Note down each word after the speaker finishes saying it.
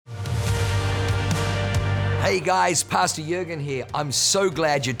Hey guys, Pastor Jurgen here. I'm so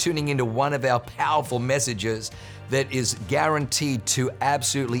glad you're tuning into one of our powerful messages that is guaranteed to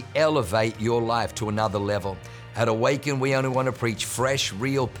absolutely elevate your life to another level. At Awaken, we only want to preach fresh,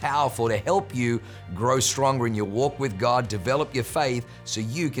 real, powerful to help you grow stronger in your walk with God, develop your faith so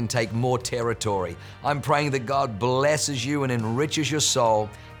you can take more territory. I'm praying that God blesses you and enriches your soul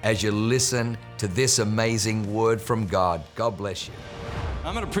as you listen to this amazing word from God. God bless you.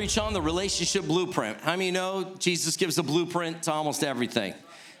 I'm going to preach on the relationship blueprint. How many know Jesus gives a blueprint to almost everything?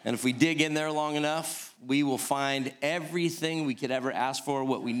 And if we dig in there long enough, we will find everything we could ever ask for,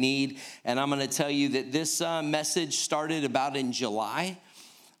 what we need. And I'm going to tell you that this message started about in July,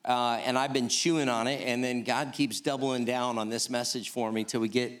 and I've been chewing on it. And then God keeps doubling down on this message for me till we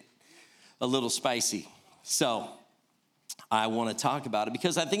get a little spicy. So I want to talk about it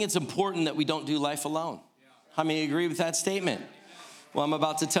because I think it's important that we don't do life alone. How many agree with that statement? Well, I'm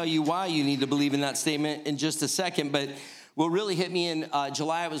about to tell you why you need to believe in that statement in just a second, but what really hit me in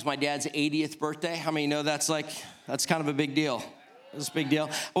July was my dad's 80th birthday. How many know that's kind of a big deal? It's a big deal.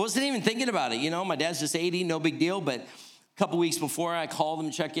 I wasn't even thinking about it. You know, my dad's just 80, no big deal, but a couple weeks before I called him,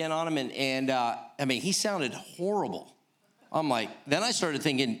 check in on him, and he sounded horrible. Then I started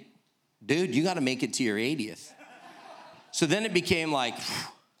thinking, dude, you got to make it to your 80th. So then it became like,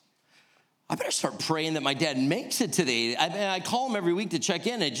 I better start praying that my dad makes it to the 80th. I call him every week to check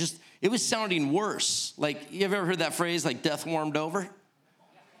in. It was sounding worse. Like, you ever heard that phrase, like death warmed over?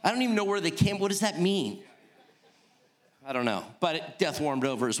 I don't even know where they came. What does that mean? I don't know. But death warmed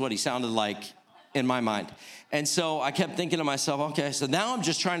over is what he sounded like in my mind. And so I kept thinking to myself, okay, so now I'm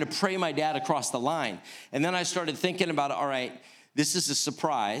just trying to pray my dad across the line. And then I started thinking about, all right, this is a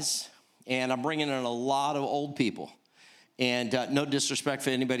surprise, and I'm bringing in a lot of old people. And no disrespect for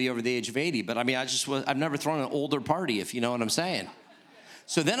anybody over the age of 80, but I've never thrown an older party, if you know what I'm saying.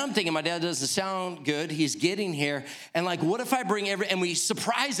 So then I'm thinking, my dad doesn't sound good. He's getting here. And what if I bring and we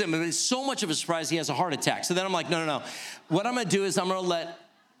surprise him, and it's so much of a surprise he has a heart attack. So then I'm like, no. What I'm going to do is I'm going to let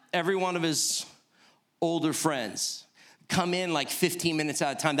every one of his older friends come in 15 minutes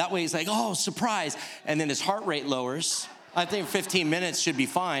at a time. That way he's like, oh, surprise. And then his heart rate lowers. I think 15 minutes should be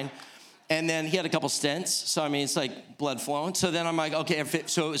fine. And then he had a couple stents, so it's like blood flowing. So then I'm like, okay.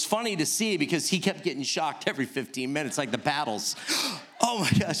 So it was funny to see because he kept getting shocked every 15 minutes, like the paddles. Oh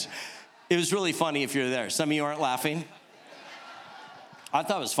my gosh. It was really funny if you're there. Some of you aren't laughing. I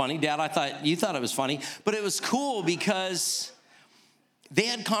thought it was funny. Dad, I thought you thought it was funny. But it was cool because they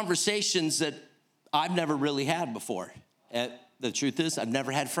had conversations that I've never really had before. And the truth is, I've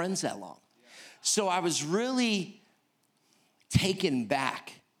never had friends that long. So I was really taken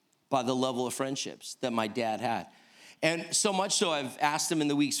back by the level of friendships that my dad had. And so much so I've asked him in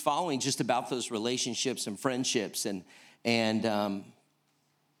the weeks following just about those relationships and friendships and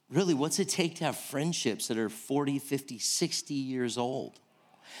really what's it take to have friendships that are 40, 50, 60 years old?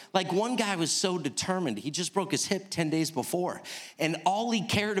 One guy was so determined. He just broke his hip 10 days before. And all he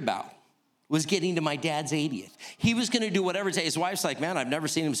cared about was getting to my dad's 80th. He was gonna do whatever it takes. His wife's like, man, I've never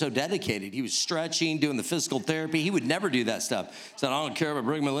seen him so dedicated. He was stretching, doing the physical therapy. He would never do that stuff. He said, I don't care if I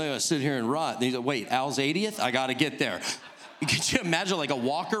break my leg, I sit here and rot. And he's like, wait, Al's 80th? I gotta get there. Could you imagine a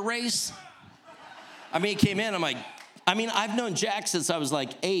walker race? He came in, I've known Jack since I was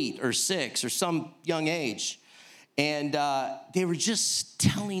 8 or 6 or some young age. And they were just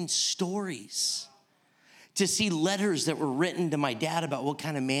telling stories. To see letters that were written to my dad about what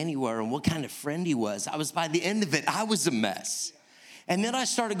kind of man he was and what kind of friend he was. By the end of it, I was a mess. And then I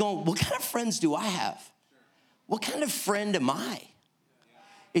started going, what kind of friends do I have? What kind of friend am I?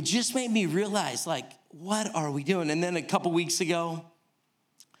 It just made me realize, what are we doing? And then a couple weeks ago,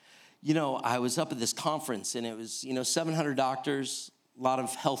 I was up at this conference and it was, 700 doctors, a lot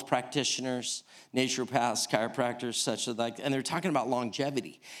of health practitioners, naturopaths, chiropractors, such as and they're talking about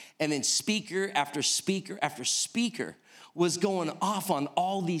longevity. And then speaker after speaker after speaker was going off on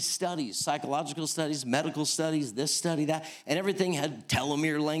all these studies, psychological studies, medical studies, this study, that, and everything had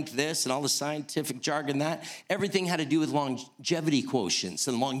telomere length, this, and all the scientific jargon, that. Everything had to do with longevity quotients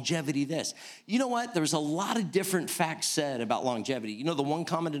and longevity, this. You know what? There was a lot of different facts said about longevity. You know the one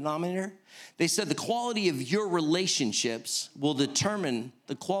common denominator? They said the quality of your relationships will determine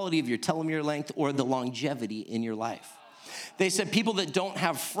the quality of your telomere length or the longevity in your life. They said people that don't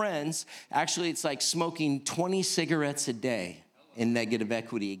have friends, actually it's like smoking 20 cigarettes a day in negative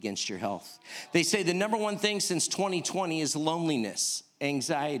equity against your health. They say the number one thing since 2020 is loneliness,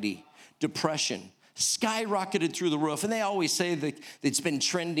 anxiety, depression, skyrocketed through the roof. And they always say that it's been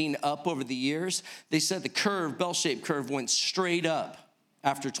trending up over the years. They said the curve, bell-shaped curve, went straight up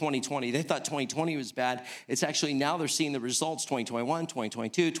after 2020. They thought 2020 was bad. It's actually now they're seeing the results, 2021,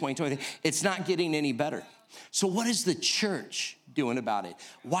 2022, 2023. It's not getting any better. So what is the church doing about it?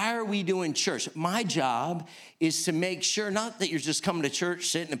 Why are we doing church? My job is to make sure, not that you're just coming to church,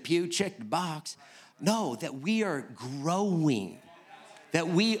 sit in a pew, check the box. No, that we are growing, that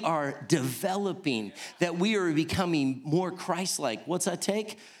we are developing, that we are becoming more Christ-like. What's that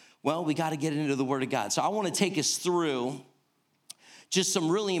take? Well, we got to get into the Word of God. So I want to take us through just some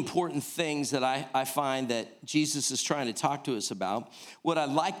really important things that I find that Jesus is trying to talk to us about. What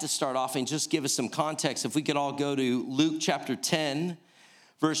I'd like to start off and just give us some context, if we could all go to Luke chapter 10,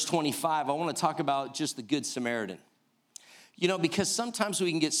 verse 25, I want to talk about just the Good Samaritan. You know, because sometimes we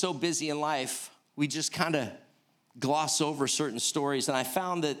can get so busy in life, we just kind of gloss over certain stories. And I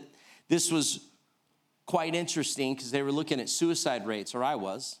found that this was quite interesting because they were looking at suicide rates, or I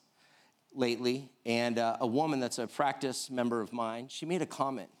was lately, and a woman that's a practice member of mine, she made a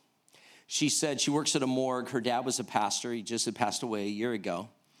comment. She said she works at a morgue. Her dad was a pastor. He just had passed away a year ago.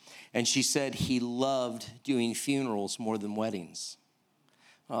 And she said he loved doing funerals more than weddings.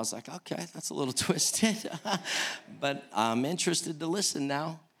 I was like, okay, that's a little twisted, but I'm interested to listen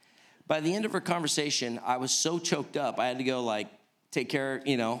now. By the end of her conversation, I was so choked up, I had to go take care,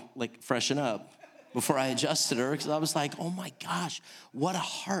 freshen up before I adjusted her, because I was like, oh my gosh, what a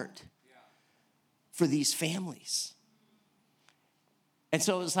heart for these families. And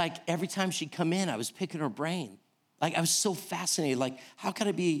so it was like every time she'd come in, I was picking her brain. Like, I was so fascinated. Like, how could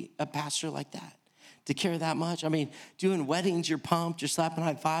I be a pastor like that? To care that much? I mean, doing weddings, you're pumped, you're slapping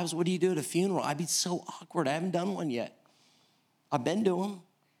high fives. What do you do at a funeral? I'd be so awkward. I haven't done one yet. I've been to them.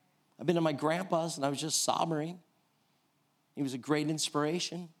 I've been to my grandpa's, and I was just sobbing. He was a great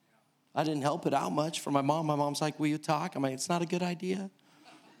inspiration. I didn't help it out much for my mom. My mom's like, will you talk? I'm like, it's not a good idea.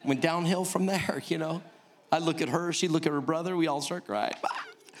 Went downhill from there, I look at her, she look at her brother, we all start crying.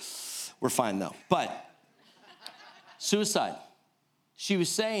 We're fine though. But suicide. She was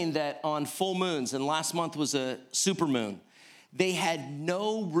saying that on full moons, and last month was a super moon, they had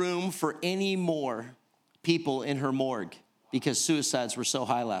no room for any more people in her morgue because suicides were so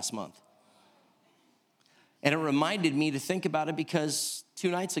high last month. And it reminded me to think about it because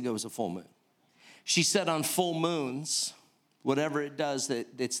 2 nights ago was a full moon. She said on full moons, whatever it does, that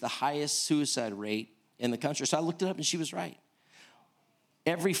it's the highest suicide rate in the country. So I looked it up and she was right.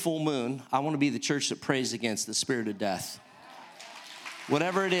 Every full moon, I want to be the church that prays against the spirit of death.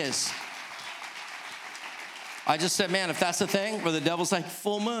 Whatever it is. I just said, man, if that's the thing where the devil's like,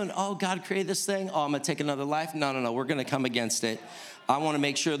 full moon, oh, God created this thing. Oh, I'm going to take another life. No, we're going to come against it. I want to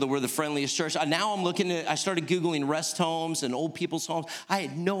make sure that we're the friendliest church. Now I started Googling rest homes and old people's homes. I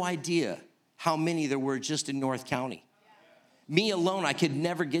had no idea how many there were just in North County. Me alone, I could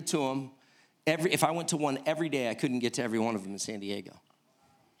never get to them. If I went to one every day, I couldn't get to every one of them in San Diego.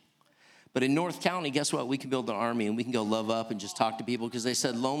 But in North County, guess what? We can build an army and we can go love up and just talk to people, because they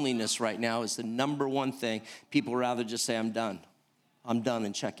said loneliness right now is the number one thing. People rather just say, I'm done,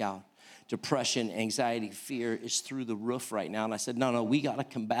 and check out. Depression, anxiety, fear is through the roof right now. And I said, no, we got to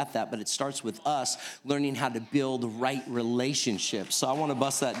combat that. But it starts with us learning how to build right relationships. So I want to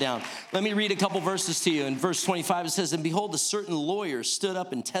bust that down. Let me read a couple verses to you. In verse 25, it says, and behold, a certain lawyer stood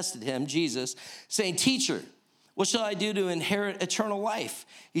up and tested him, Jesus, saying, teacher, what shall I do to inherit eternal life?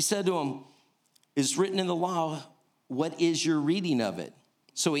 He said to him, it is written in the law, what is your reading of it?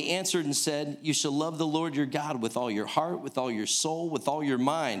 So he answered and said, you shall love the Lord your God with all your heart, with all your soul, with all your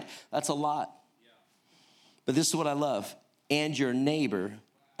mind. That's a lot. But this is what I love. And your neighbor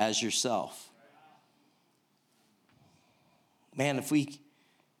as yourself. Man,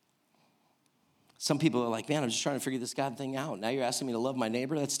 some people are like, man, I'm just trying to figure this God thing out. Now you're asking me to love my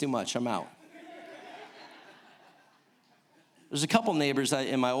neighbor? That's too much. I'm out. There's a couple neighbors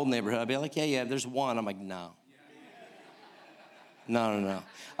in my old neighborhood. I'd be like, yeah, there's one. I'm like, no. No.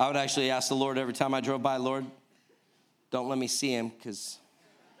 I would actually ask the Lord every time I drove by, Lord, don't let me see him, because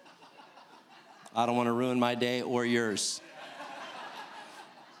I don't want to ruin my day or yours.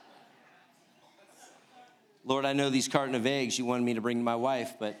 Lord, I know these carton of eggs you wanted me to bring to my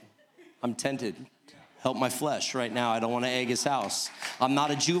wife, but I'm tempted. Help my flesh right now. I don't want to egg his house. I'm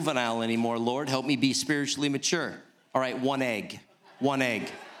not a juvenile anymore, Lord. Help me be spiritually mature. All right, one egg.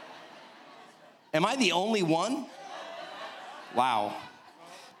 Am I the only one? Wow.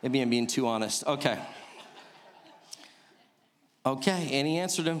 Maybe I'm being too honest. Okay, and he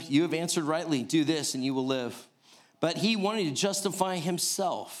answered him, you have answered rightly. Do this and you will live. But he wanted to justify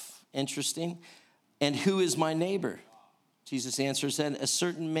himself. Interesting. And who is my neighbor? Jesus answered, said, a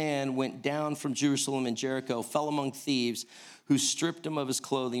certain man went down from Jerusalem and Jericho, fell among thieves, who stripped him of his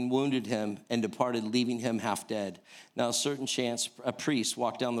clothing, wounded him, and departed, leaving him half dead. Now a priest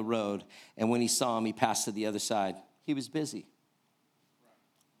walked down the road, and when he saw him, he passed to the other side. He was busy.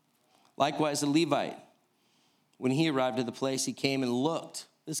 Likewise, a Levite When he arrived at the place, he came and looked.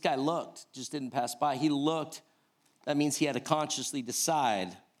 This guy looked, just didn't pass by. He looked. That means he had to consciously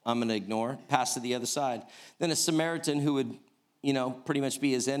decide, I'm going to ignore, pass to the other side. Then a Samaritan who would, pretty much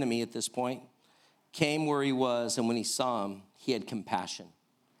be his enemy at this point, came where he was, and when he saw him, he had compassion.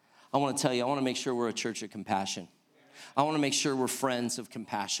 I want to tell you, I want to make sure we're a church of compassion. I want to make sure we're friends of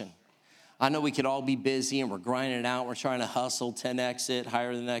compassion. I know we could all be busy and we're grinding it out. We're trying to hustle, 10X it,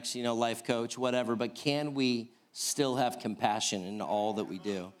 hire the next, life coach, whatever. But can we still have compassion in all that we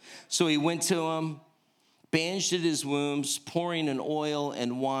do? So he went to him, bandaged at his wounds, pouring in oil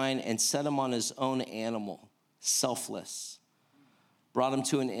and wine, and set him on his own animal, selfless. Brought him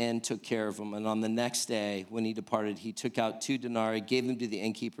to an inn, took care of him. And on the next day, when he departed, he took out 2 denarii, gave them to the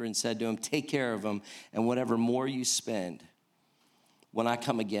innkeeper, and said to him, take care of him, and whatever more you spend, when I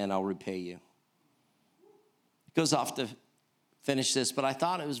come again, I'll repay you. It goes off to finish this, but I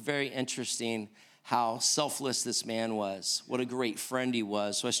thought it was very interesting how selfless this man was, what a great friend he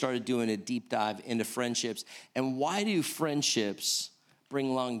was. So I started doing a deep dive into friendships. And why do friendships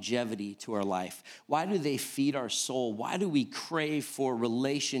bring longevity to our life? Why do they feed our soul? Why do we crave for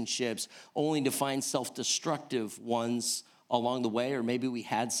relationships only to find self-destructive ones along the way? Or maybe we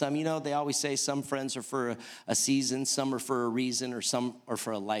had some. They always say some friends are for a season, some are for a reason, or some are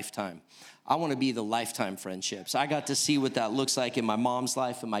for a lifetime. I want to be the lifetime friendships. I got to see what that looks like in my mom's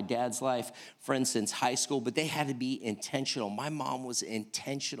life and my dad's life, friends since high school, but they had to be intentional. My mom was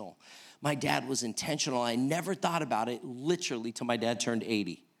intentional. My dad was intentional. I never thought about it literally till my dad turned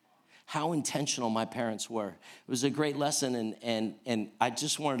 80. How intentional my parents were. It was a great lesson, and I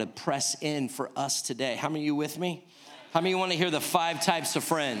just wanted to press in for us today. How many of you with me? How many of you want to hear the 5 types of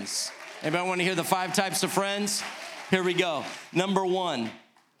friends? Anybody want to hear the 5 types of friends? Here we go. Number 1,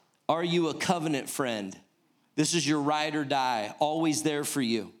 are you a covenant friend? This is your ride or die, always there for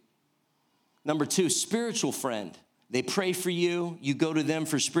you. Number 2, spiritual friend. They pray for you. You go to them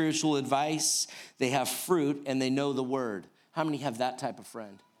for spiritual advice. They have fruit, and they know the word. How many have that type of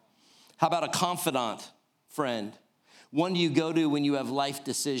friend? How about a confidant friend? One do you go to when you have life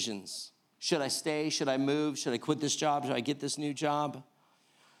decisions? Should I stay? Should I move? Should I quit this job? Should I get this new job?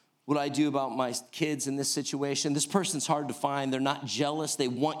 What do I do about my kids in this situation? This person's hard to find. They're not jealous. They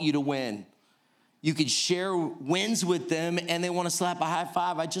want you to win. You could share wins with them, and they want to slap a high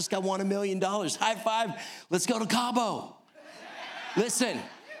five. I just got won $1 million. High five. Let's go to Cabo. Listen,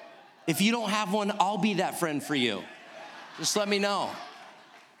 if you don't have one, I'll be that friend for you. Just let me know.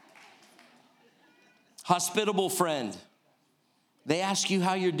 Hospitable friend. They ask you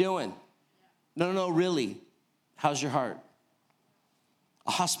how you're doing. No, really. How's your heart?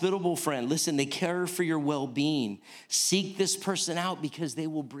 A hospitable friend. Listen, they care for your well-being. Seek this person out because they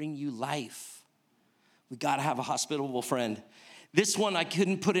will bring you life. We got to have a hospitable friend. This one I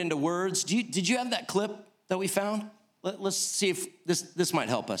couldn't put into words. Did you have that clip that we found? Let's see if this might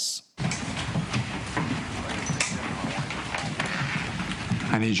help us.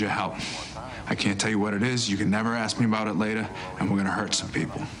 I need your help. I can't tell you what it is. You can never ask me about it later, and we're going to hurt some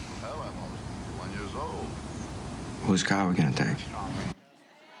people. Whose car are we going to take?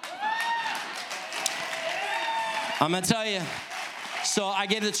 I'm going to tell you. So I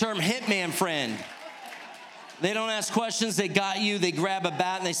gave the term hitman friend. They don't ask questions. They got you. They grab a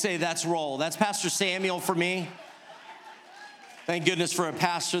bat and they say, that's roll. That's Pastor Samuel for me. Thank goodness for a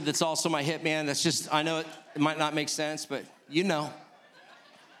pastor that's also my hitman. That's just, I know it might not make sense, but you know.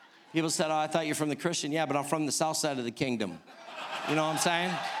 People said, oh, I thought you're from the Christian. Yeah, but I'm from the south side of the kingdom. You know what I'm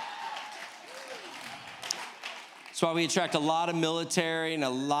saying? That's why we attract a lot of military and a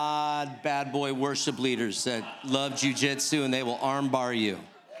lot of bad boy worship leaders that love jujitsu, and they will arm bar you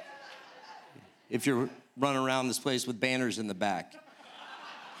if you're running around this place with banners in the back.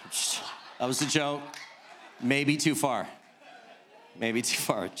 That was a joke. Maybe too far. Maybe too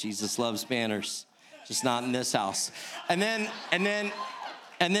far. Jesus loves banners, just not in this house. And then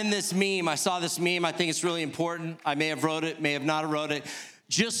this meme. I saw this meme. I think it's really important. I may have wrote it, may have not wrote it.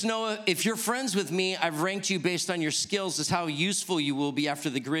 Just know if you're friends with me, I've ranked you based on your skills as how useful you will be after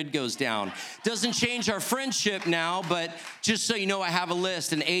the grid goes down. Doesn't change our friendship now, but just so you know, I have a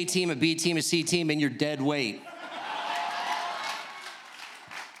list, an A team, a B team, a C team, and you're dead weight.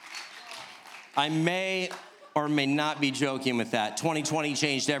 I may or may not be joking with that. 2020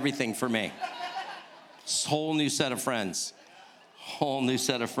 changed everything for me. This whole new set of friends. Whole new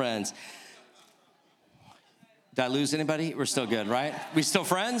set of friends. Did I lose anybody? We're still good, right? We still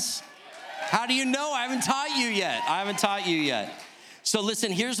friends? How do you know? I haven't taught you yet. So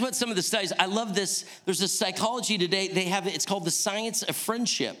listen, here's what some of the studies, I love this. There's a psychology today. They have it. It's called the science of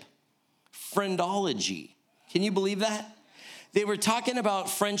friendship. Friendology. Can you believe that? they were talking about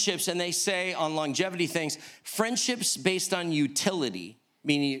friendships, and they say on longevity things, friendships based on utility,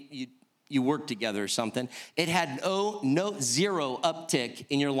 meaning you work together or something, it had zero uptick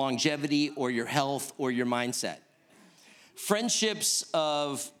in your longevity or your health or your mindset. Friendships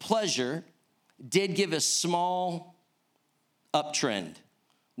of pleasure did give a small uptrend.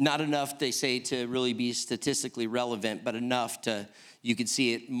 Not enough, they say, to really be statistically relevant, but enough to, you could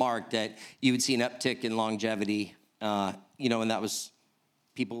see it marked that you would see an uptick in longevity, and that was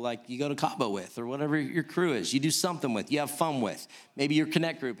people like you go to Cabo with or whatever your crew is. You do something with, you have fun with. Maybe your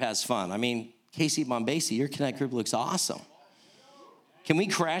Connect group has fun. I mean, Casey Bombasi, your Connect group looks awesome. Can we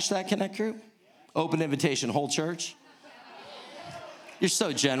crash that Connect group? Open invitation, whole church. You're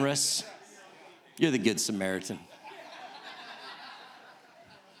so generous. You're the good Samaritan.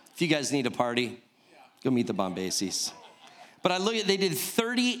 If you guys need a party, go meet the Bombasis. But they did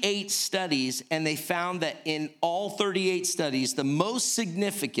 38 studies, and they found that in all 38 studies, the most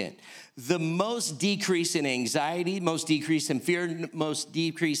significant, the most decrease in anxiety, most decrease in fear, most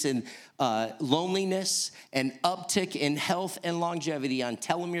decrease in loneliness, and uptick in health and longevity on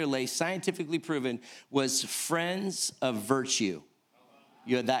telomere length, scientifically proven, was friends of virtue.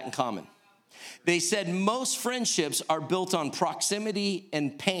 You had that in common. They said most friendships are built on proximity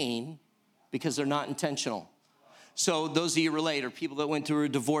and pain because they're not intentional. So those of you relate, or people that went through a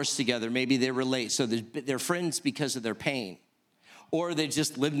divorce together, maybe they relate. So they're friends because of their pain. Or they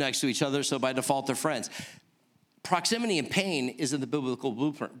just live next to each other, so by default they're friends. Proximity and pain is in the biblical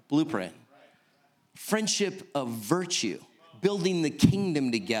blueprint. Friendship of virtue, building the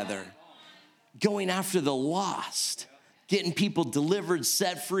kingdom together, going after the lost, getting people delivered,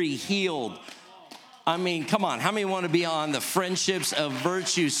 set free, healed. I mean, come on. How many want to be on the friendships of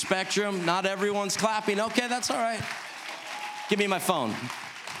virtue spectrum? Not everyone's clapping. Okay, that's all right. Give me my phone.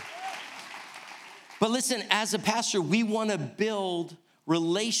 But listen, as a pastor, we want to build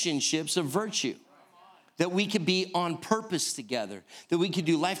relationships of virtue, that we could be on purpose together, that we could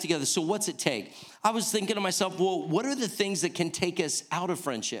do life together. So what's it take? I was thinking to myself, well, what are the things that can take us out of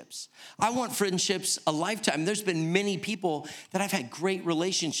friendships? I want friendships a lifetime. There's been many people that I've had great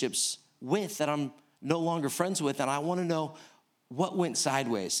relationships with that I'm no longer friends with, and I want to know what went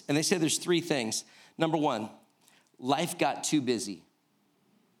sideways. And they say there's three things. Number one, life got too busy.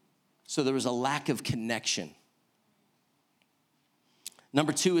 So there was a lack of connection.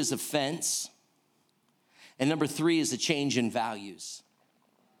 Number two is offense. And number three is a change in values.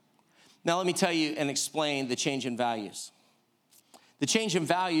 Now let me tell you and explain the change in values. The change in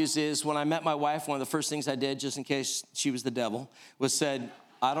values is when I met my wife, one of the first things I did, just in case she was the devil, was said,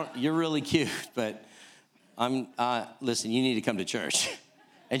 you're really cute, but listen, you need to come to church.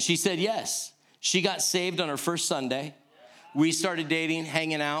 And she said yes. She got saved on her first Sunday. We started dating,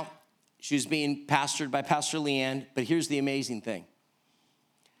 hanging out. She was being pastored by Pastor Leanne, but here's the amazing thing.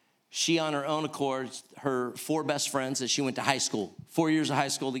 She, on her own accord, her four best friends that she went to high school, 4 years of high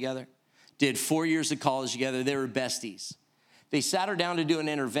school together, did 4 years of college together. They were besties. They sat her down to do an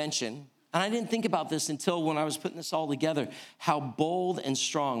intervention, and I didn't think about this until when I was putting this all together, how bold and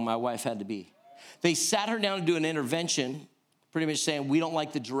strong my wife had to be. They sat her down to do an intervention, pretty much saying, we don't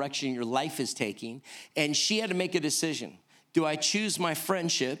like the direction your life is taking, and she had to make a decision. Do I choose my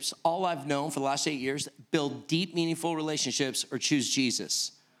friendships, all I've known for the last 8 years, build deep, meaningful relationships, or choose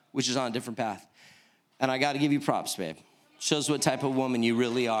Jesus, which is on a different path? And I got to give you props, babe. Shows what type of woman you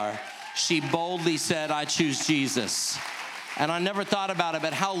really are. She boldly said, I choose Jesus. And I never thought about it,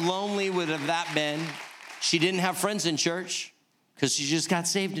 but how lonely would have that been? She didn't have friends in church because she just got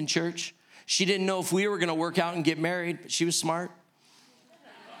saved in church. She didn't know if we were going to work out and get married, but she was smart.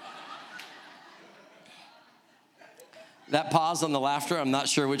 That pause on the laughter, I'm not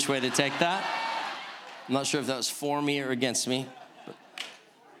sure which way to take that. I'm not sure if that was for me or against me. But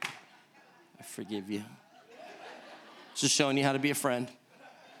I forgive you. Just showing you how to be a friend.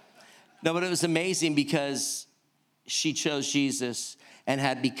 No, but it was amazing because she chose Jesus and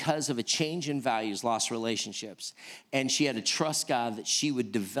had, because of a change in values, lost relationships. And she had to trust God that she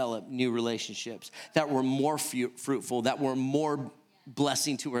would develop new relationships that were more fruitful, that were more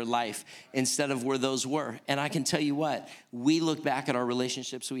blessing to her life instead of where those were. And I can tell you what, we look back at our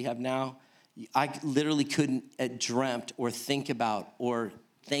relationships we have now, I literally couldn't dreamt or think about or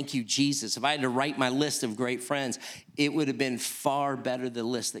thank you, Jesus. If I had to write my list of great friends, it would have been far better than the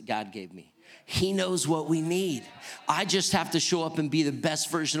list that God gave me. He knows what we need. I just have to show up and be the best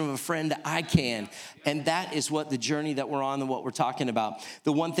version of a friend I can. And that is what the journey that we're on and what we're talking about.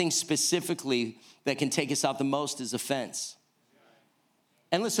 The one thing specifically that can take us out the most is offense.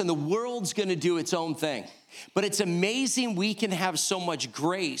 And listen, the world's gonna do its own thing. But it's amazing we can have so much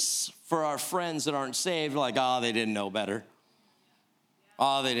grace for our friends that aren't saved. Like, they didn't know better.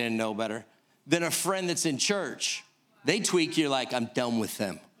 Oh, they didn't know better. Then a friend that's in church, they tweak you like, I'm done with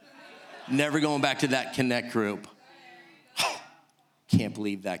them. Never going back to that connect group. Can't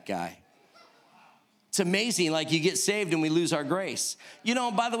believe that guy. It's amazing, like you get saved and we lose our grace. You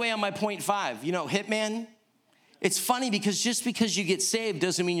know, by the way, on my point 5, you know, Hitman, it's funny because just because you get saved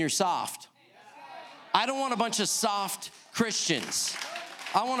doesn't mean you're soft. I don't want a bunch of soft Christians.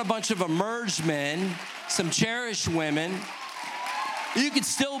 I want a bunch of emerged men, some cherished women. You could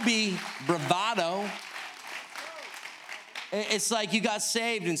still be bravado. It's like you got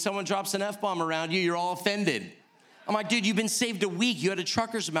saved and someone drops an F-bomb around you, you're all offended. I'm like, dude, you've been saved a week. You had a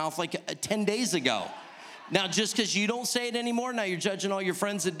trucker's mouth like 10 days ago. Now, just because you don't say it anymore, now you're judging all your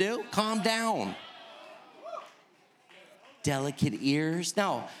friends that do? Calm down. Delicate ears.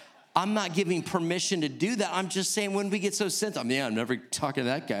 Now, I'm not giving permission to do that. I'm just saying when we get so sensitive, I'm never talking to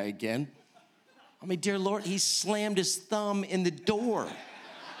that guy again. I mean, dear Lord, he slammed his thumb in the door.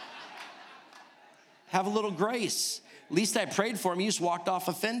 Have a little grace. At least I prayed for him. He just walked off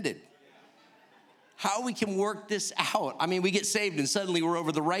offended. How we can work this out. I mean, we get saved and suddenly we're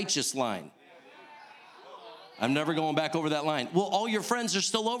over the righteous line. I'm never going back over that line. Well, all your friends are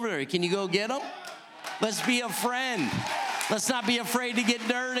still over there. Can you go get them? Let's be a friend. Let's not be afraid to get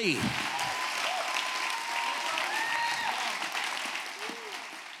dirty.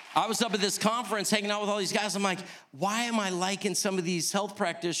 I was up at this conference hanging out with all these guys. I'm like, why am I liking some of these health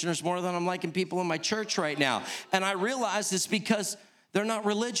practitioners more than I'm liking people in my church right now? And I realized it's because they're not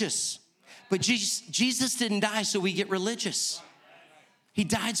religious. But Jesus didn't die so we get religious. He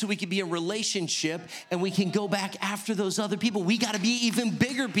died so we could be in relationship and we can go back after those other people. We got to be even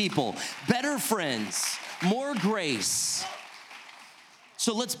bigger people, better friends, more grace.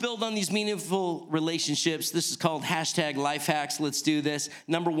 So let's build on these meaningful relationships. This is called #LifeHacks. Let's do this.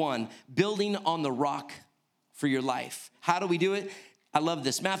 Number 1, building on the rock for your life. How do we do it? I love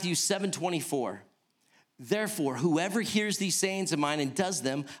this. Matthew 7:24. Therefore, whoever hears these sayings of mine and does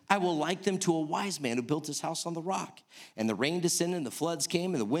them, I will like them to a wise man who built his house on the rock. And the rain descended, and the floods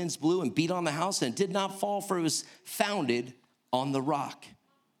came, and the winds blew and beat on the house, and it did not fall, for it was founded on the rock.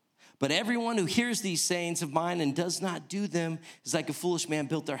 But everyone who hears these sayings of mine and does not do them is like a foolish man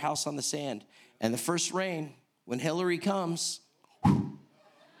built their house on the sand. And the first rain, when Hillary comes,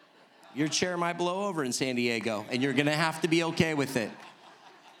 your chair might blow over in San Diego, and you're gonna have to be okay with it.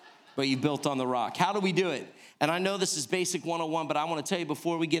 But you built on the rock. How do we do it? And I know this is basic 101, but I want to tell you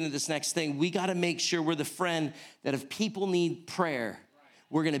before we get into this next thing, we got to make sure we're the friend that if people need prayer,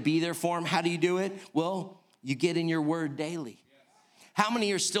 we're going to be there for them. How do you do it? Well, you get in your word daily. How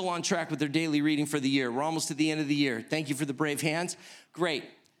many are still on track with their daily reading for the year? We're almost at the end of the year. Thank you for the brave hands. Great.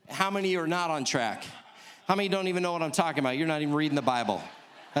 How many are not on track? How many don't even know what I'm talking about? You're not even reading the Bible.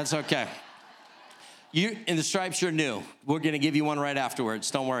 That's okay. You in the stripes, you're new. We're going to give you one right afterwards.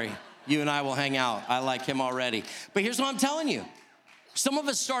 Don't worry. You and I will hang out. I like him already. But here's what I'm telling you. Some of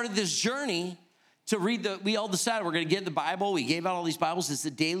us started this journey to read we all decided we're going to get the Bible. We gave out all these Bibles. It's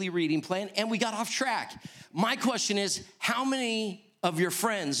a daily reading plan, and we got off track. My question is, how many of your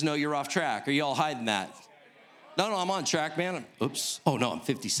friends know you're off track? Are you all hiding that? No, I'm on track, man. Oops. Oh, no, I'm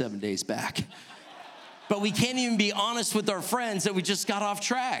 57 days back. But we can't even be honest with our friends that we just got off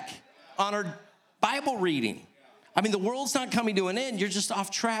track on our Bible reading. I mean, the world's not coming to an end. You're just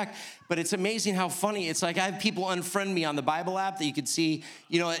off track. But it's amazing how funny. It's like I have people unfriend me on the Bible app that you could see,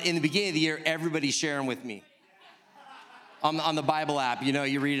 you know, in the beginning of the year, everybody's sharing with me. On the Bible app, you know,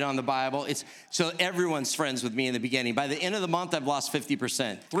 you read it on the Bible. So everyone's friends with me in the beginning. By the end of the month, I've lost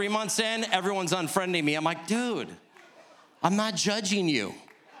 50%. 3 months in, everyone's unfriending me. I'm like, dude, I'm not judging you.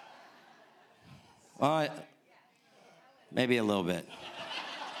 Well, maybe a little bit.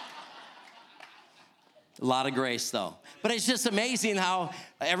 A lot of grace, though. But it's just amazing how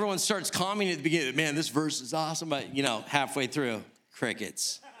everyone starts commenting at the beginning. Man, this verse is awesome. But, you know, halfway through,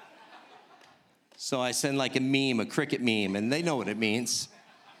 crickets. So I send like a meme, a cricket meme, and they know what it means.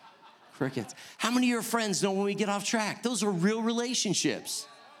 Crickets. How many of your friends know when we get off track? Those are real relationships.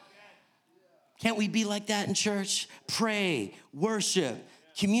 Can't we be like that in church? Pray, worship.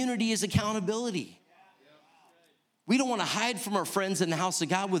 Community is accountability. We don't want to hide from our friends in the house of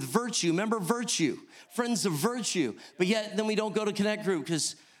God with virtue. Remember virtue, friends of virtue. But yet then we don't go to connect group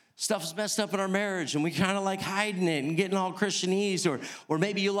because stuff's messed up in our marriage and we kind of like hiding it and getting all Christianese, or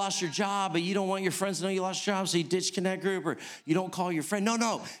maybe you lost your job, but you don't want your friends to know you lost your job, so you ditch connect group, or you don't call your friend.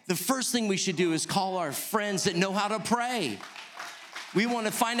 No. The first thing we should do is call our friends that know how to pray. We want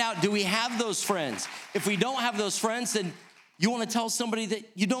to find out, do we have those friends? If we don't have those friends, then you want to tell somebody that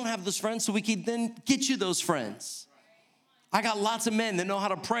you don't have those friends so we can then get you those friends. I got lots of men that know how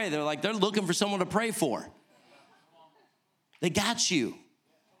to pray. They're looking for someone to pray for. They got you.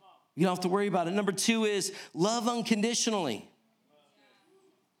 You don't have to worry about it. Number 2 is love unconditionally.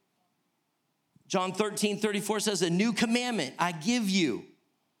 John 13:34 says, a new commandment I give you,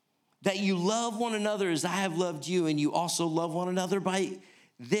 that you love one another as I have loved you, and you also love one another. By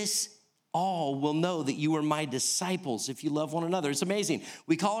this all will know that you are my disciples if you love one another. It's amazing.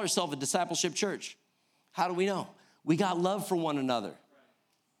 We call ourselves a discipleship church. How do we know? We got love for one another.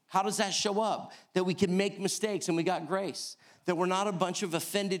 How does that show up? That we can make mistakes and we got grace. That we're not a bunch of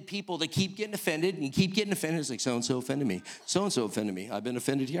offended people that keep getting offended and keep getting offended. It's like, so-and-so offended me. So-and-so offended me. I've been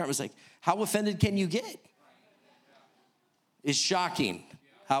offended here. I was like, how offended can you get? It's shocking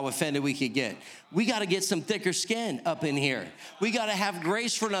how offended we could get. We got to get some thicker skin up in here. We got to have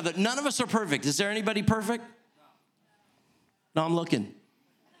grace for another. None of us are perfect. Is there anybody perfect? No, I'm looking.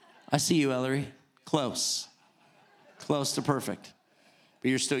 I see you, Ellery. Close to perfect. But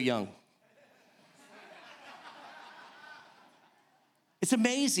you're still young. It's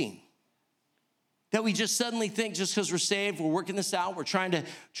amazing that we just suddenly think just because we're saved, we're working this out, we're trying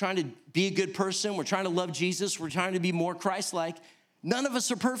to be a good person, we're trying to love Jesus, we're trying to be more Christ-like. None of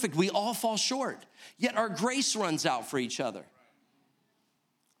us are perfect. We all fall short. Yet our grace runs out for each other.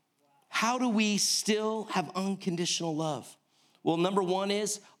 How do we still have unconditional love? Well, number 1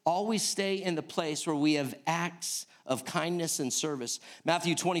 is always stay in the place where we have acts of kindness and service.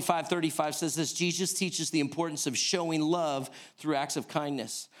 Matthew 25:35 says this, Jesus teaches the importance of showing love through acts of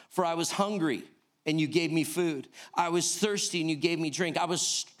kindness. For I was hungry and you gave me food. I was thirsty and you gave me drink. I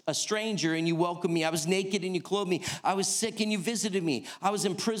was a stranger and you welcomed me. I was naked and you clothed me. I was sick and you visited me. I was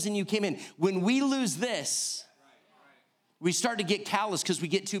in prison, you came in. When we lose this, we start to get callous because we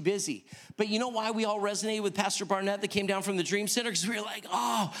get too busy. But you know why we all resonated with Pastor Barnett that came down from the Dream Center? Because we were like,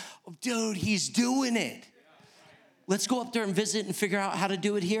 oh, dude, he's doing it. Let's go up there and visit and figure out how to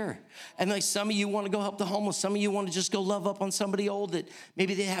do it here. And like some of you want to go help the homeless. Some of you want to just go love up on somebody old that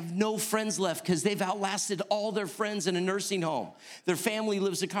maybe they have no friends left because they've outlasted all their friends in a nursing home. Their family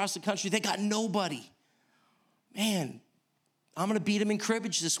lives across the country. They got nobody. Man, I'm going to beat them in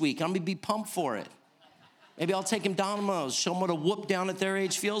cribbage this week. I'm going to be pumped for it. Maybe I'll take them Domino's, show them what a whoop down at their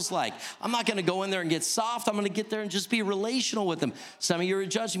age feels like. I'm not going to go in there and get soft. I'm going to get there and just be relational with them. Some of you are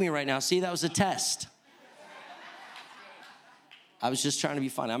judging me right now. See, that was a test. I was just trying to be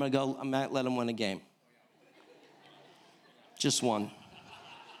funny. I might let them win a game. Just one.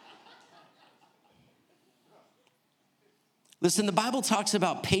 Listen, the Bible talks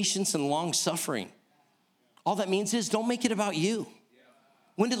about patience and long suffering. All that means is don't make it about you.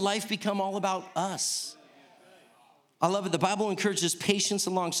 When did life become all about us? I love it. The Bible encourages patience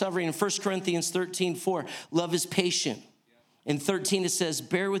and long suffering. In 1 Corinthians 13:4, love is patient. In 13, it says,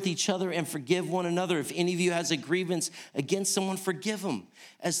 bear with each other and forgive one another. If any of you has a grievance against someone, forgive them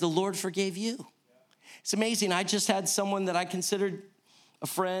as the Lord forgave you. It's amazing. I just had someone that I considered a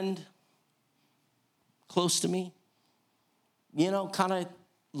friend, close to me, kind of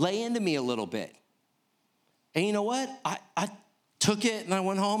lay into me a little bit. And you know what? I took it and I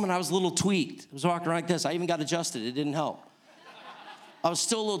went home and I was a little tweaked. I was walking like this. I even got adjusted. It didn't help. I was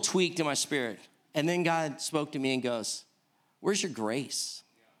still a little tweaked in my spirit. And then God spoke to me and goes, where's your grace?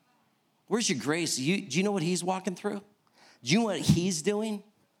 Where's your grace? Do you know what he's walking through? Do you know what he's doing?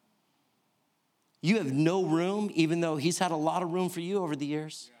 You have no room, even though he's had a lot of room for you over the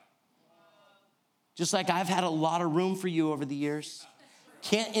years. Just like I've had a lot of room for you over the years.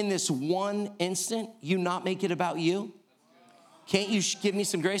 Can't in this one instant you not make it about you? Can't you give me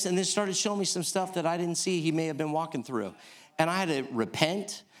some grace? And then started showing me some stuff that I didn't see he may have been walking through. And I had to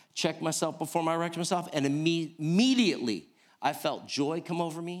repent, check myself before I wrecked myself, and immediately I felt joy come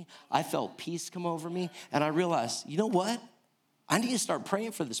over me. I felt peace come over me. And I realized, you know what? I need to start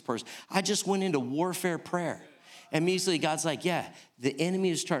praying for this person. I just went into warfare prayer. And immediately God's like, yeah, the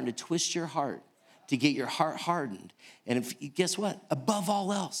enemy is starting to twist your heart to get your heart hardened. And guess what? Above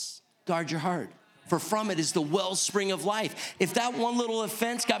all else, guard your heart. For from it is the wellspring of life. If that one little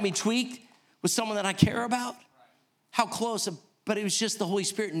offense got me tweaked with someone that I care about, how close? But it was just the Holy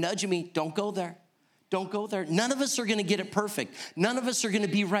Spirit nudging me, don't go there. Don't go there. None of us are going to get it perfect. None of us are going to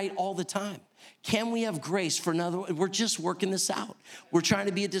be right all the time. Can we have grace for another? We're just working this out. We're trying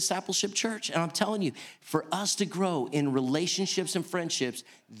to be a discipleship church. And I'm telling you, for us to grow in relationships and friendships,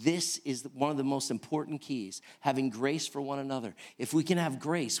 this is one of the most important keys, having grace for one another. If we can have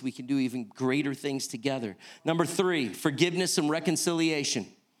grace, we can do even greater things together. Number 3, forgiveness and reconciliation.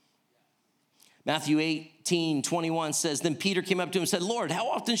 Matthew 18:21 says, then Peter came up to him and said, Lord, how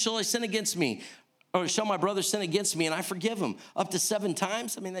often shall I sin against me? Or shall my brother sin against me and I forgive him? Up to 7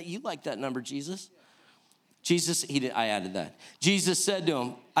 times? I mean, you like that number, Jesus. I added that. Jesus said to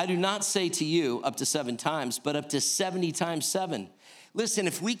him, I do not say to you up to 7 times, but up to 70 times 7. Listen,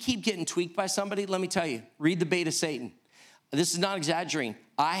 if we keep getting tweaked by somebody, let me tell you, read the bait of Satan. This is not exaggerating.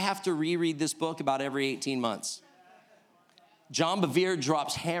 I have to reread this book about every 18 months. John Bevere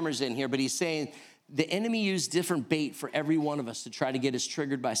drops hammers in here, but he's saying the enemy used different bait for every one of us to try to get us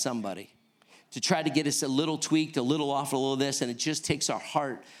triggered by somebody, to try to get us a little tweaked, a little off, a little this, and it just takes our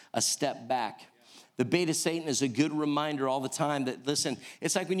heart a step back. The bait of Satan is a good reminder all the time that, listen,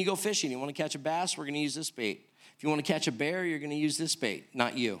 it's like when you go fishing. You want to catch a bass, we're going to use this bait. If you want to catch a bear, you're going to use this bait.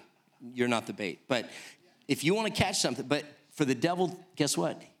 Not you. You're not the bait. But if you want to catch something, but for the devil, guess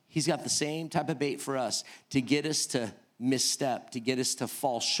what? He's got the same type of bait for us to get us to misstep, to get us to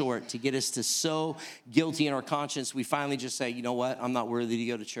fall short, to get us to so guilty in our conscience, we finally just say, you know what? I'm not worthy to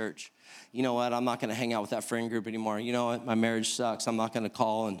go to church. You know what? I'm not going to hang out with that friend group anymore. You know what? My marriage sucks. I'm not going to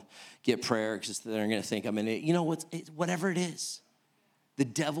call and get prayer because they're going to think I'm in it. You know what? Whatever it is. The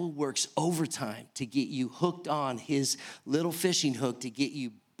devil works overtime to get you hooked on his little fishing hook, to get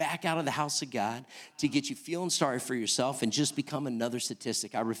you back out of the house of God, to get you feeling sorry for yourself and just become another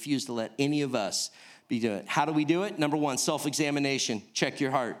statistic. I refuse to let any of us be doing it. How do we do it? Number one, self-examination. Check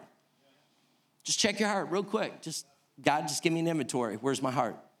your heart. Just check your heart real quick. God, just give me an inventory. Where's my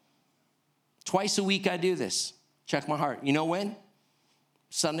heart? Twice a week I do this. Check my heart. You know when?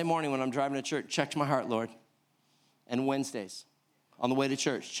 Sunday morning when I'm driving to church, check my heart, Lord. And Wednesdays. On the way to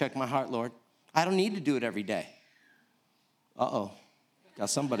church, check my heart, Lord. I don't need to do it every day. Uh-oh, got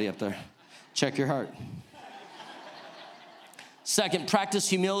somebody up there. Check your heart. Second, practice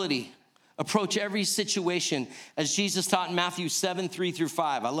humility. Approach every situation as Jesus taught in Matthew 7, 3 through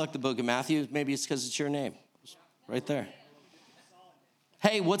 5. I like the book of Matthew. Maybe it's because it's your name. It's right there.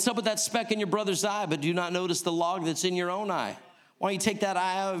 Hey, what's up with that speck in your brother's eye, but do not notice the log that's in your own eye? Why don't you take that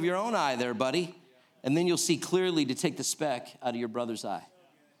eye out of your own eye there, buddy? And then you'll see clearly to take the speck out of your brother's eye.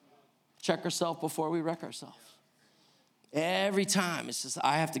 Check ourselves before we wreck ourselves. Every time, it's just,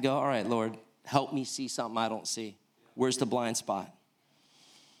 I have to go, all right, Lord, help me see something I don't see. Where's the blind spot?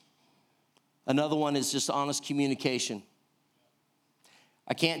 Another one is just honest communication.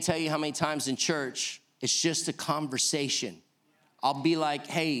 I can't tell you how many times in church, it's just a conversation. I'll be like,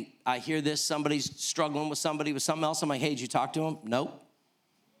 hey, I hear this, somebody's struggling with somebody with something else. I'm like, hey, did you talk to him? Nope.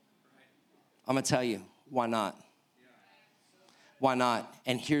 I'm gonna tell you, why not? Why not?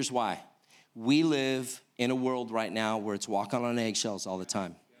 And here's why. We live in a world right now where it's walking on eggshells all the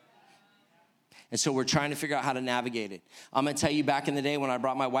time. And so we're trying to figure out how to navigate it. I'm gonna tell you, back in the day when I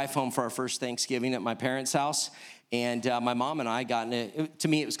brought my wife home for our first Thanksgiving at my parents' house, and my mom and I got in it, to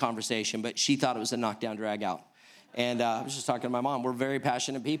me it was conversation, but she thought it was a knockdown drag out. And I was just talking to my mom. We're very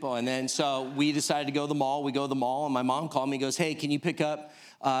passionate people. And then so we decided to go to the mall. We go to the mall, and my mom called me and goes, hey, can you pick up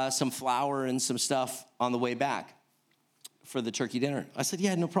some flour and some stuff on the way back for the turkey dinner? I said,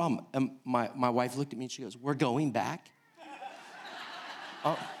 yeah, no problem. And my wife looked at me and she goes, we're going back?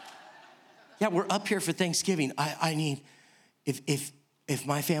 Oh, yeah, we're up here for Thanksgiving. I mean, if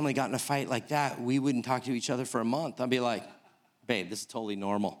my family got in a fight like that, we wouldn't talk to each other for a month. I'd be like, babe, this is totally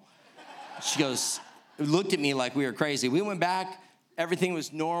normal. She goes, looked at me like we were crazy. We went back. Everything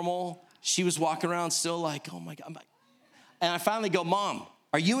was normal. She was walking around still like, oh my God. And I finally go, Mom,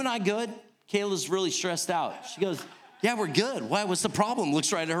 are you and I good? Kayla's really stressed out. She goes, yeah, we're good. Why? What's the problem?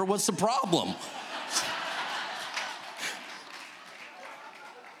 Looks right at her. What's the problem?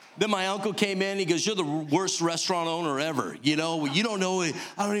 Then my uncle came in. He goes, you're the worst restaurant owner ever. You know, you don't know. I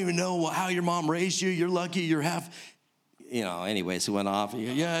don't even know how your mom raised you. You're lucky you're half. You know, anyways, it went off.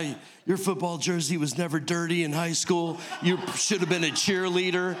 Yeah, your football jersey was never dirty in high school. You should have been a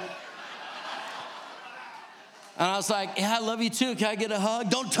cheerleader. And I was like, yeah, I love you too. Can I get a hug?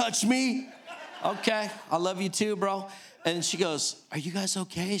 Don't touch me. Okay, I love you too, bro. And she goes, are you guys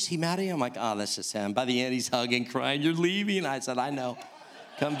okay? Is he mad at you? I'm like, oh, that's just him. By the end, he's hugging, crying. You're leaving. I said, I know.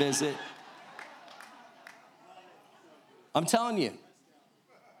 Come visit. I'm telling you.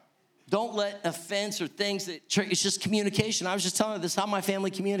 Don't let offense or things it's just communication. I was just telling her this is how my family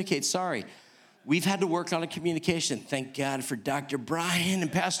communicates. Sorry. We've had to work on a communication. Thank God for Dr. Brian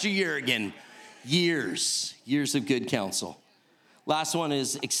and Pastor Jurgen. Years of good counsel. Last one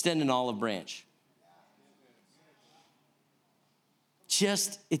is extend an olive branch.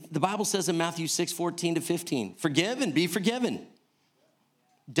 The Bible says in Matthew 6, 14 to 15, forgive and be forgiven.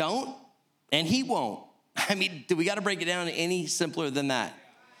 Don't, and he won't. I mean, do we got to break it down any simpler than that?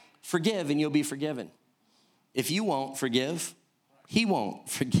 Forgive and you'll be forgiven. If you won't forgive, he won't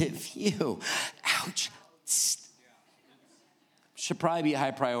forgive you. Ouch. Should probably be a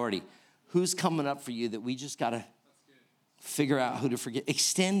high priority. Who's coming up for you that we just got to figure out who to forgive?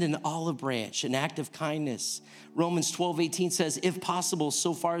 Extend an olive branch, an act of kindness. Romans 12, 18 says, if possible,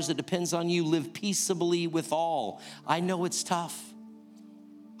 so far as it depends on you, live peaceably with all. I know it's tough.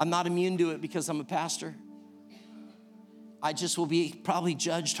 I'm not immune to it because I'm a pastor. I just will be probably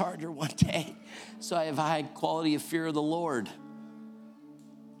judged harder one day. So I have a high quality of fear of the Lord.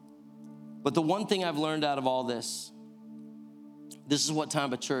 But the one thing I've learned out of all this is what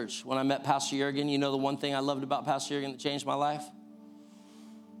time of church. When I met Pastor Jurgen, you know the one thing I loved about Pastor Jurgen that changed my life?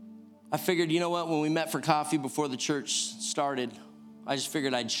 I figured, you know what, when we met for coffee before the church started, I just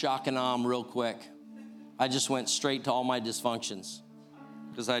figured I'd shock and awe him real quick. I just went straight to all my dysfunctions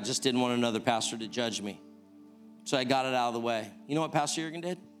because I just didn't want another pastor to judge me. So I got it out of the way. You know what Pastor Jurgen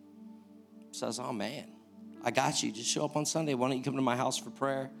did? He says, oh man, I got you. Just show up on Sunday. Why don't you come to my house for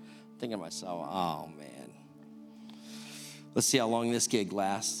prayer? I'm thinking to myself, oh man. Let's see how long this gig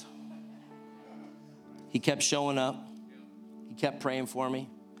lasts. He kept showing up. He kept praying for me.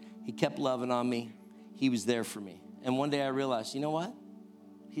 He kept loving on me. He was there for me. And one day I realized, you know what?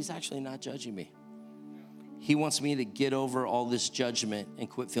 He's actually not judging me. He wants me to get over all this judgment and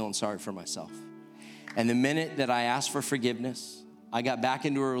quit feeling sorry for myself. And the minute that I asked for forgiveness, I got back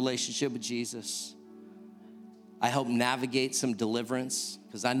into a relationship with Jesus. I helped navigate some deliverance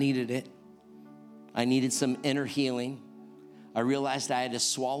because I needed it. I needed some inner healing. I realized I had to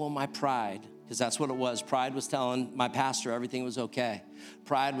swallow my pride because that's what it was. Pride was telling my pastor everything was okay.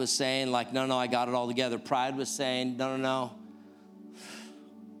 Pride was saying like, no, I got it all together. Pride was saying, no.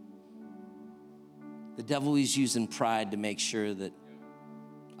 The devil is using pride to make sure that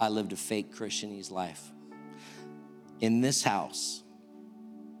I lived a fake Christianese life. In this house,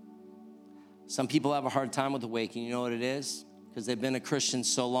 some people have a hard time with awakening. You know what it is? Because they've been a Christian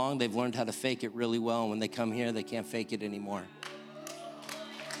so long, they've learned how to fake it really well. And when they come here, they can't fake it anymore.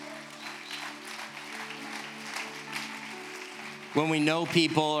 When we know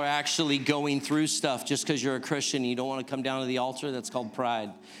people are actually going through stuff just because you're a Christian, you don't want to come down to the altar, that's called pride.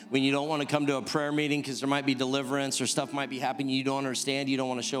 When you don't want to come to a prayer meeting because there might be deliverance or stuff might be happening, you don't understand, you don't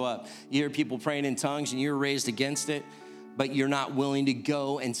want to show up. You hear people praying in tongues and you're raised against it, but you're not willing to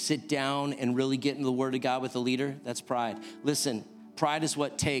go and sit down and really get into the Word of God with a leader, that's pride. Listen, pride is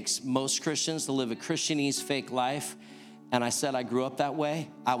what takes most Christians to live a Christianese fake life. And I said I grew up that way.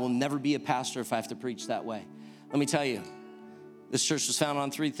 I will never be a pastor if I have to preach that way. Let me tell you, this church was founded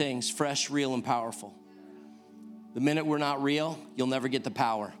on 3 things: fresh, real, and powerful. The minute we're not real, you'll never get the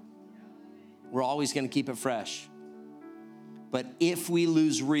power. We're always going to keep it fresh. But if we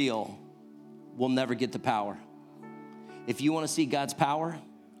lose real, we'll never get the power. If you want to see God's power,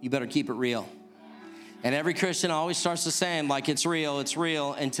 you better keep it real. And every Christian always starts to saying like it's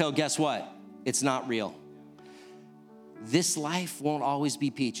real, until guess what? It's not real. This life won't always be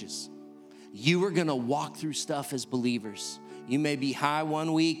peaches. You are going to walk through stuff as believers. You may be high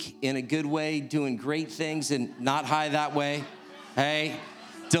one week in a good way, doing great things, and not high that way. Hey,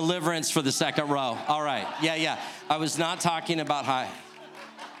 deliverance for the second row. All right, yeah. I was not talking about high.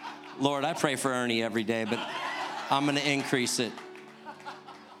 Lord, I pray for Ernie every day, but I'm going to increase it.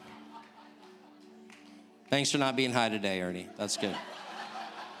 Thanks for not being high today, Ernie. That's good.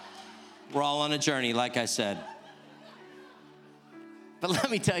 We're all on a journey, like I said. But let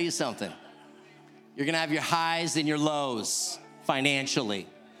me tell you something. You're going to have your highs and your lows financially.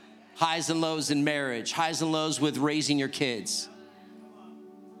 Highs and lows in marriage. Highs and lows with raising your kids.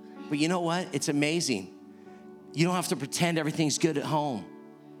 But you know what? It's amazing. You don't have to pretend everything's good at home.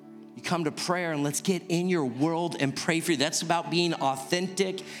 You come to prayer and let's get in your world and pray for you. That's about being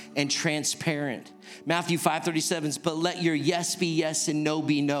authentic and transparent. Matthew 5:37 says, but let your yes be yes and no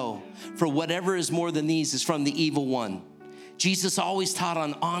be no. For whatever is more than these is from the evil one. Jesus always taught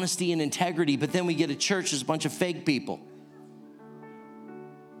on honesty and integrity, but then we get a church, there's a bunch of fake people.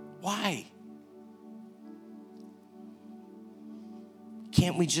 Why?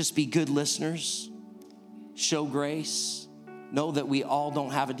 Can't we just be good listeners? Show grace? Know that we all don't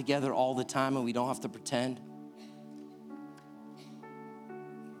have it together all the time and we don't have to pretend?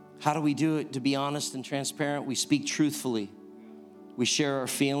 How do we do it? To be honest and transparent, we speak truthfully. We share our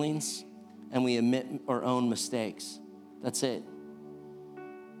feelings and we admit our own mistakes. That's it.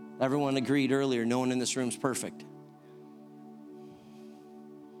 Everyone agreed earlier, no one in this room is perfect.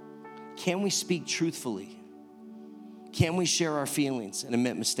 Can we speak truthfully? Can we share our feelings and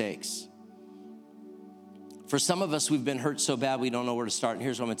admit mistakes? For some of us, we've been hurt so bad we don't know where to start. And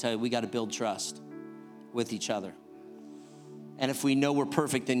here's what I'm going to tell you. We got to build trust with each other. And if we know we're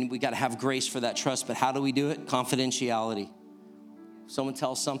perfect, then we got to have grace for that trust. But how do we do it? Confidentiality. If someone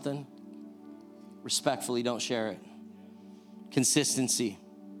tells something, respectfully don't share it. Consistency.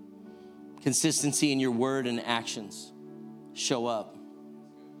 Consistency in your word and actions. Show up.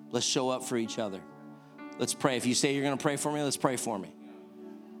 Let's show up for each other. Let's pray. If you say you're going to pray for me, let's pray for me.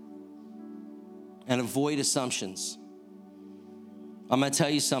 And avoid assumptions. I'm gonna tell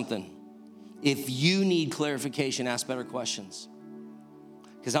you something. If you need clarification, ask better questions.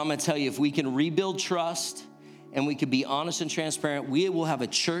 Because I'm gonna tell you, if we can rebuild trust and we can be honest and transparent, we will have a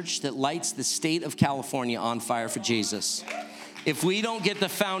church that lights the state of California on fire for Jesus. If we don't get the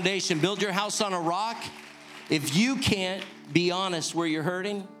foundation, build your house on a rock, if you can't be honest where you're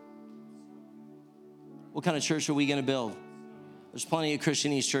hurting, what kind of church are we gonna build? There's plenty of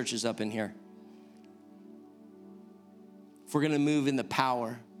Christianese churches up in here. If we're gonna move in the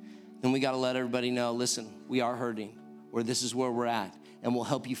power, then we gotta let everybody know, listen, we are hurting, or this is where we're at, and we'll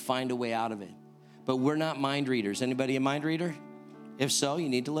help you find a way out of it. But we're not mind readers. Anybody a mind reader? If so, you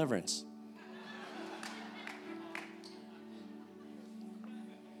need deliverance.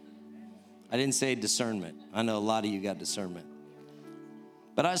 I didn't say discernment. I know a lot of you got discernment.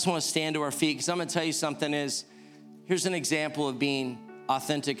 But I just want to stand to our feet, because I'm going to tell you something is, here's an example of being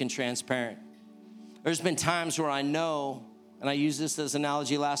authentic and transparent. There's been times where I know, and I used this as an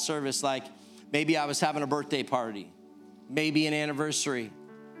analogy last service, like maybe I was having a birthday party, maybe an anniversary,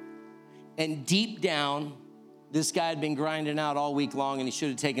 and deep down, this guy had been grinding out all week long, and he should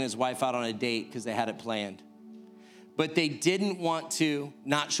have taken his wife out on a date because they had it planned. But they didn't want to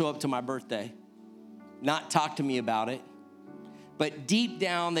not show up to my birthday, not talk to me about it. But deep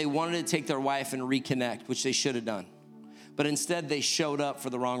down, they wanted to take their wife and reconnect, which they should have done. But instead, they showed up for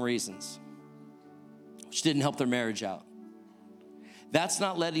the wrong reasons, which didn't help their marriage out. That's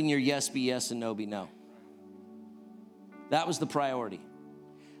not letting your yes be yes and no be no. That was the priority.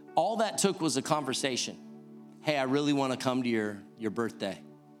 All that took was a conversation. Hey, I really want to come to your birthday.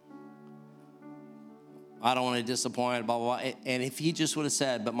 I don't want to disappoint, blah, blah, blah. And if he just would have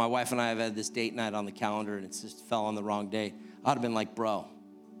said, but my wife and I have had this date night on the calendar and it just fell on the wrong day, I'd have been like, bro,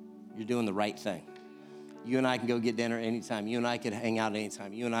 you're doing the right thing. You and I can go get dinner anytime. You and I could hang out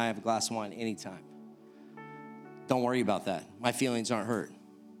anytime. You and I have a glass of wine anytime. Don't worry about that. My feelings aren't hurt.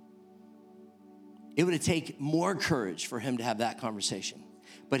 It would have taken more courage for him to have that conversation.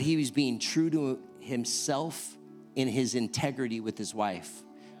 But he was being true to himself in his integrity with his wife.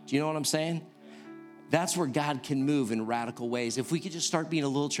 Do you know what I'm saying? That's where God can move in radical ways. If we could just start being a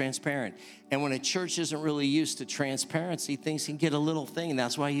little transparent. And when a church isn't really used to transparency, things can get a little thing, and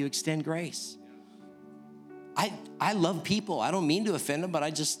that's why you extend grace. I love people. I don't mean to offend them, but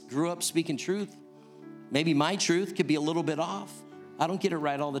I just grew up speaking truth. Maybe my truth could be a little bit off. I don't get it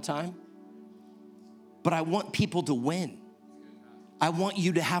right all the time. But I want people to win. I want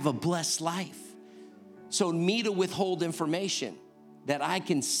you to have a blessed life. So me to withhold information that I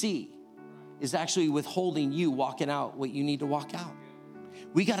can see is actually withholding you walking out what you need to walk out.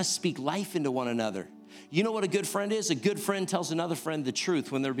 We got to speak life into one another. You know what a good friend is? A good friend tells another friend the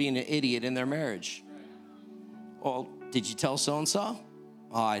truth when they're being an idiot in their marriage. Well, did you tell so-and-so?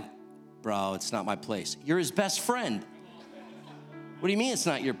 Oh, bro, it's not my place. You're his best friend. What do you mean it's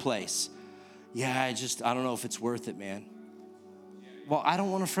not your place? Yeah, I don't know if it's worth it, man. Well, I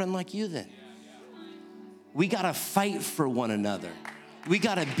don't want a friend like you then. We got to fight for one another. We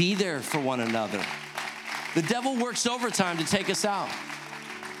got to be there for one another. The devil works overtime to take us out.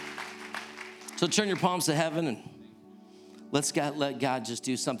 So turn your palms to heaven and let God just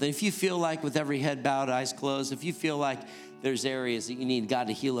do something. If you feel like with every head bowed, eyes closed, if you feel like there's areas that you need God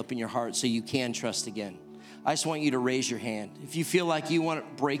to heal up in your heart so you can trust again, I just want you to raise your hand. If you feel like you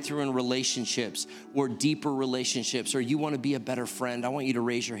want breakthrough in relationships or deeper relationships, or you want to be a better friend, I want you to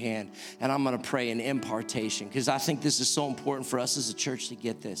raise your hand, and I'm going to pray an impartation, because I think this is so important for us as a church to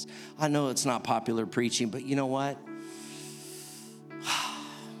get this. I know it's not popular preaching, but you know what?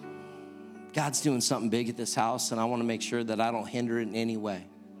 God's doing something big at this house, and I want to make sure that I don't hinder it in any way.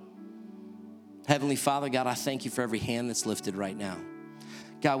 Heavenly Father, God, I thank you for every hand that's lifted right now.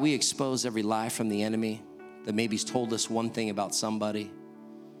 God, we expose every lie from the enemy that maybe's told us one thing about somebody,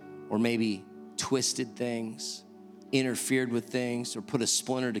 or maybe twisted things, interfered with things, or put a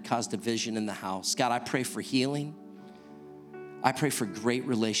splinter to cause division in the house. God, I pray for healing. I pray for great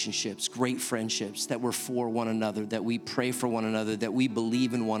relationships, great friendships, that we're for one another, that we pray for one another, that we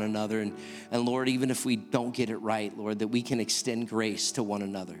believe in one another. And Lord, even if we don't get it right, Lord, that we can extend grace to one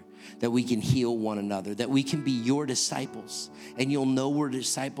another, that we can heal one another, that we can be your disciples. And you'll know we're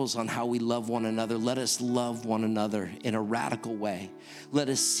disciples on how we love one another. Let us love one another in a radical way. Let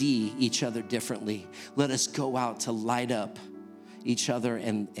us see each other differently. Let us go out to light up each other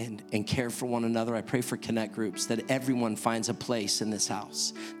and care for one another. I pray for connect groups, that everyone finds a place in this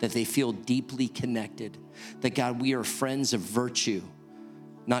house, that they feel deeply connected, that God, we are friends of virtue,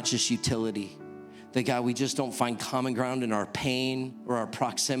 not just utility, That God, we just don't find common ground in our pain or our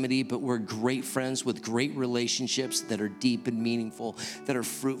proximity, but we're great friends with great relationships that are deep and meaningful, that are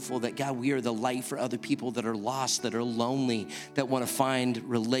fruitful. That God, we are the light for other people that are lost, that are lonely, that want to find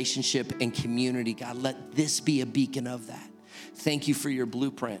relationship and community. God, let this be a beacon of that. Thank you for your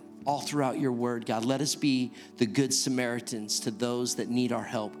blueprint all throughout your word, God. Let us be the good Samaritans to those that need our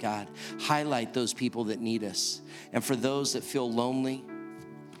help, God. Highlight those people that need us. And for those that feel lonely,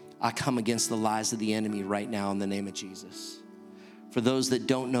 I come against the lies of the enemy right now in the name of Jesus. For those that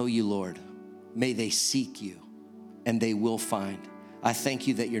don't know you, Lord, may they seek you and they will find. I thank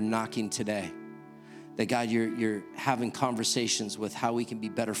you that you're knocking today. That God, you're having conversations with how we can be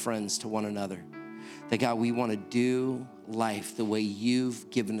better friends to one another. That God, we want to do life the way you've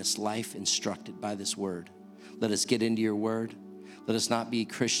given us life, instructed by this word. Let us get into your word. Let us not be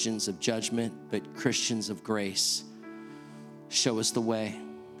Christians of judgment, but Christians of grace. Show us the way.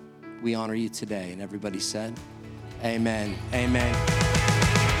 We honor you today. And everybody said, amen, amen.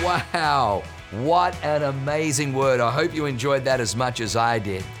 Wow, what an amazing word. I hope you enjoyed that as much as I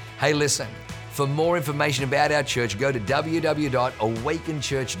did. Hey, listen, for more information about our church, go to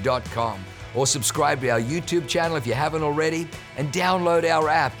www.awakenchurch.com or subscribe to our YouTube channel if you haven't already, and download our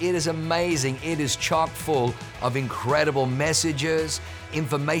app. It is amazing. It is chock full of incredible messages,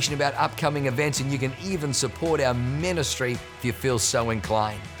 information about upcoming events, and you can even support our ministry if you feel so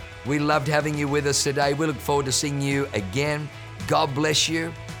inclined. We loved having you with us today. We look forward to seeing you again. God bless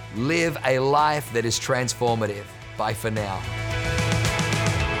you. Live a life that is transformative. Bye for now.